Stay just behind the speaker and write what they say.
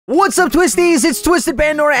What's up, Twisties? It's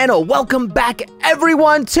TwiistedPandora, and welcome back,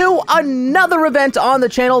 everyone, to another event on the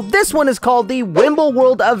channel. This one is called the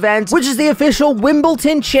WIMBLEWORLD event, which is the official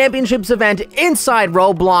Wimbledon Championships event inside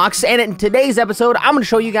Roblox. And in today's episode, I'm going to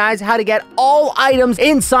show you guys how to get all items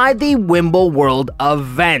inside the WIMBLEWORLD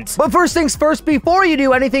event. But first things first, before you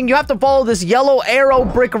do anything, you have to follow this yellow arrow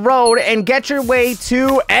brick road and get your way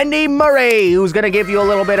to Andy Murray, who's going to give you a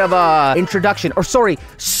little bit of a introduction. Or sorry,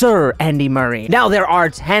 Sir Andy Murray. Now, there are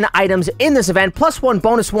 10 items in this event, plus one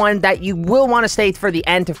bonus one that you will want to stay for the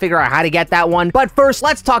end to figure out how to get that one. But first,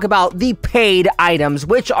 let's talk about the paid items,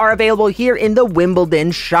 which are available here in the Wimbledon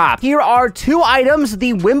shop. Here are two items: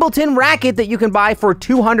 the Wimbledon racket that you can buy for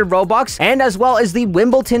 200 Robux, and as well as the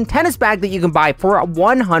Wimbledon tennis bag that you can buy for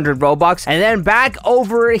 100 Robux. And then back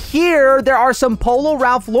over here, there are some Polo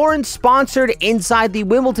Ralph Lauren sponsored inside the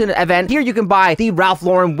Wimbledon event. Here you can buy the Ralph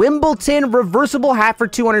Lauren Wimbledon reversible hat for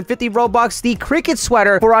 250 Robux, the cricket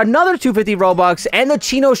sweater for another 250 Robux, and the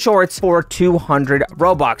chino shorts for 200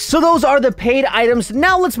 Robux. So those are the paid items.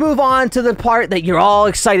 Now let's move on to the part that you're all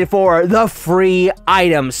excited for, the free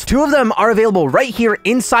items. Two of them are available right here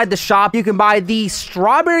inside the shop. You can buy the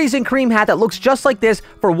strawberries and cream hat that looks just like this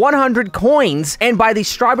for 100 coins, and buy the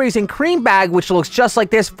strawberries and cream bag, which looks just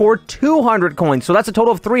like this, for 200 coins. So that's a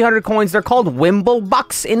total of 300 coins. They're called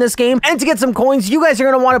WIMBLEBUCKS in this game. And to get some coins, you guys are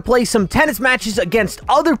going to want to play some tennis matches against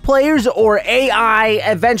other players or AI,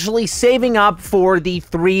 eventually saving up for the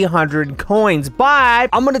 300 coins. But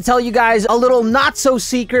I'm going to tell you guys a little not so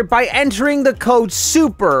secret. By entering the code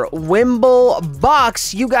SUPER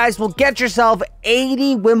WIMBLEBUCKS, you guys will get yourself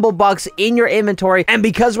 80 WIMBLEBUCKS in your inventory. And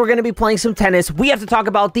because we're going to be playing some tennis, we have to talk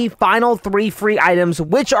about the final 3 free items,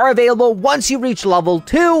 which are available once you reach level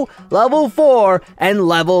 2, level 4, and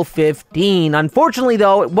level 15. Unfortunately,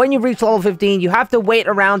 though, when you reach level 15, you have to wait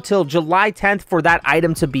around till July 10th for that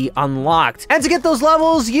item to be unlocked. And to get those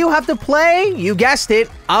levels, you have to play, you guessed it,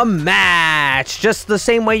 a match. Just the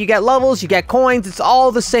same way you get levels, you get coins, it's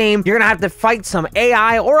all the same. You're gonna have to fight some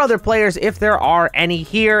AI or other players if there are any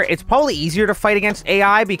here. It's probably easier to fight against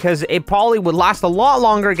AI because it probably would last a lot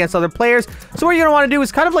longer against other players. So what you're gonna want to do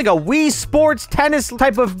is kind of like a Wii Sports tennis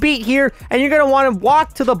type of beat here, and you're gonna want to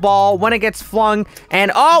walk to the ball when it gets flung,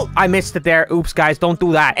 and oh, I missed it there. Oops, guys, don't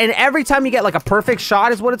do that. And every time you get like a perfect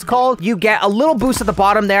shot is what it's called, you get a little boost at the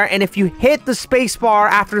bottom there, and if you hit the space bar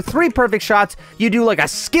after 3 perfect shots, you do like a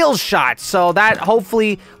skill shot. So that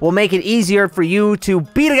hopefully will make it easier for you to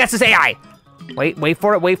beat against this AI. Wait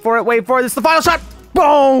for it, wait for it, wait for it. This is the final shot.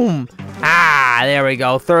 Boom! Ah, there we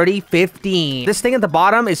go. 30-15. This thing at the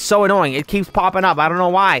bottom is so annoying. It keeps popping up. I don't know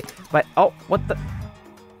why. But, oh, what the?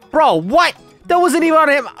 Bro, what? That wasn't even on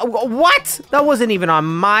him. What? That wasn't even on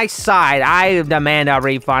my side. I demand a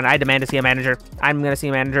refund. I demand to see a manager. I'm going to see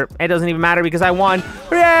a manager. It doesn't even matter because I won.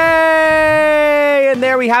 Yay! And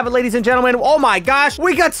there we have it, ladies and gentlemen. Oh my gosh.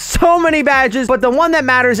 We got so many badges. But the one that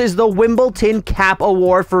matters is the Wimbledon Cap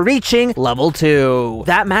Award for reaching level 2.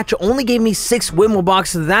 That match only gave me 6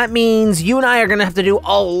 WIMBLEBUCKS. That means you and I are going to have to do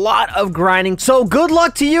a lot of grinding. So good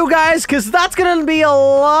luck to you guys, because that's going to be a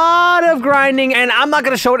lot of grinding. And I'm not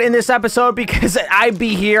going to show it in this episode because I'd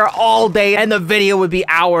be here all day and the video would be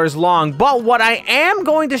hours long. But what I am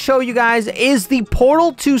going to show you guys is the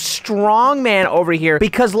portal to Strongman over here,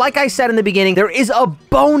 because like I said in the beginning, there is a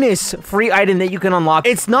bonus free item that you can unlock.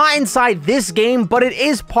 It's not inside this game, but it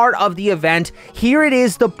is part of the event. Here it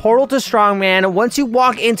is, the portal to Strongman. Once you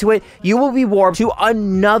walk into it, you will be warped to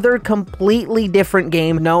another completely different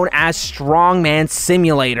game known as Strongman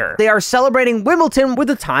Simulator. They are celebrating Wimbledon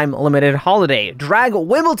with a time-limited holiday. Drag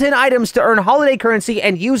Wimbledon items to earn holiday currency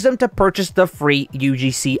and use them to purchase the free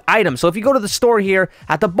UGC item. So if you go to the store here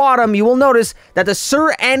at the bottom, you will notice that the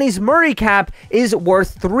Sir Andy's Murray cap is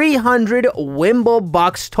worth 300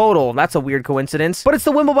 WIMBLEBUCKS total. That's a weird coincidence, but it's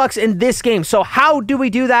the WIMBLEBUCKS in this game. So how do we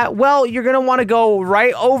do that? Well, you're going to want to go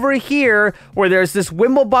right over here where there's this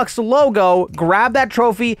WIMBLEBUCKS logo, grab that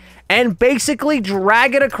trophy, and basically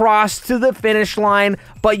drag it across to the finish line.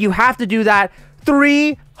 But you have to do that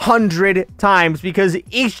 300 times, because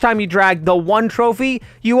each time you drag the one trophy,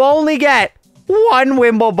 you only get 1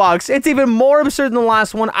 WIMBLEBUCKS. It's even more absurd than the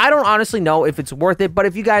last one. I don't honestly know if it's worth it, but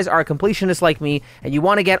if you guys are a completionist like me and you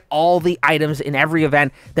want to get all the items in every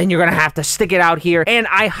event, then you're going to have to stick it out here. And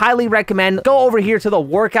I highly recommend go over here to the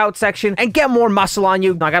workout section and get more muscle on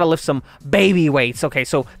you. I got to lift some baby weights. Okay,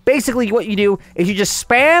 so basically what you do is you just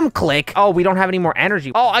spam click. Oh, we don't have any more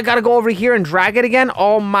energy. Oh, I got to go over here and drag it again.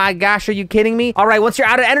 Oh my gosh, are you kidding me? All right, once you're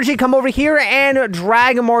out of energy, come over here and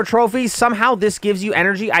drag more trophies. Somehow this gives you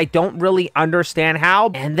energy. I don't really understand understand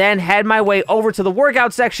how, and then head my way over to the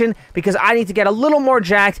workout section because I need to get a little more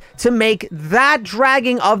jacked to make that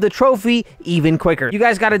dragging of the trophy even quicker. You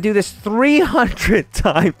guys got to do this 300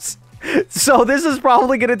 times. So this is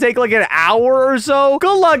probably going to take like an hour or so.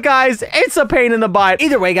 Good luck, guys. It's a pain in the butt.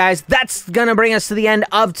 Either way, guys, that's going to bring us to the end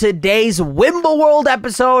of today's WIMBLEWORLD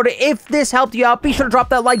episode. If this helped you out, be sure to drop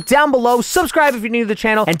that like down below. Subscribe if you're new to the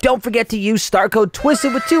channel. And don't forget to use star code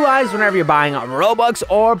TWISTED with 2 eyes whenever you're buying on Robux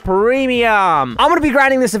or Premium. I'm going to be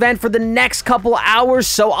grinding this event for the next couple hours,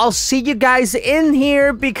 so I'll see you guys in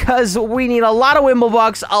here because we need a lot of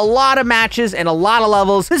Wimblebucks, a lot of matches, and a lot of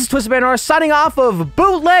levels. This is TwiistedPandora signing off of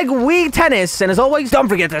Bootleg Wii Tennis, and as always, don't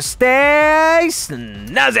forget to stay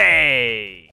snazzy!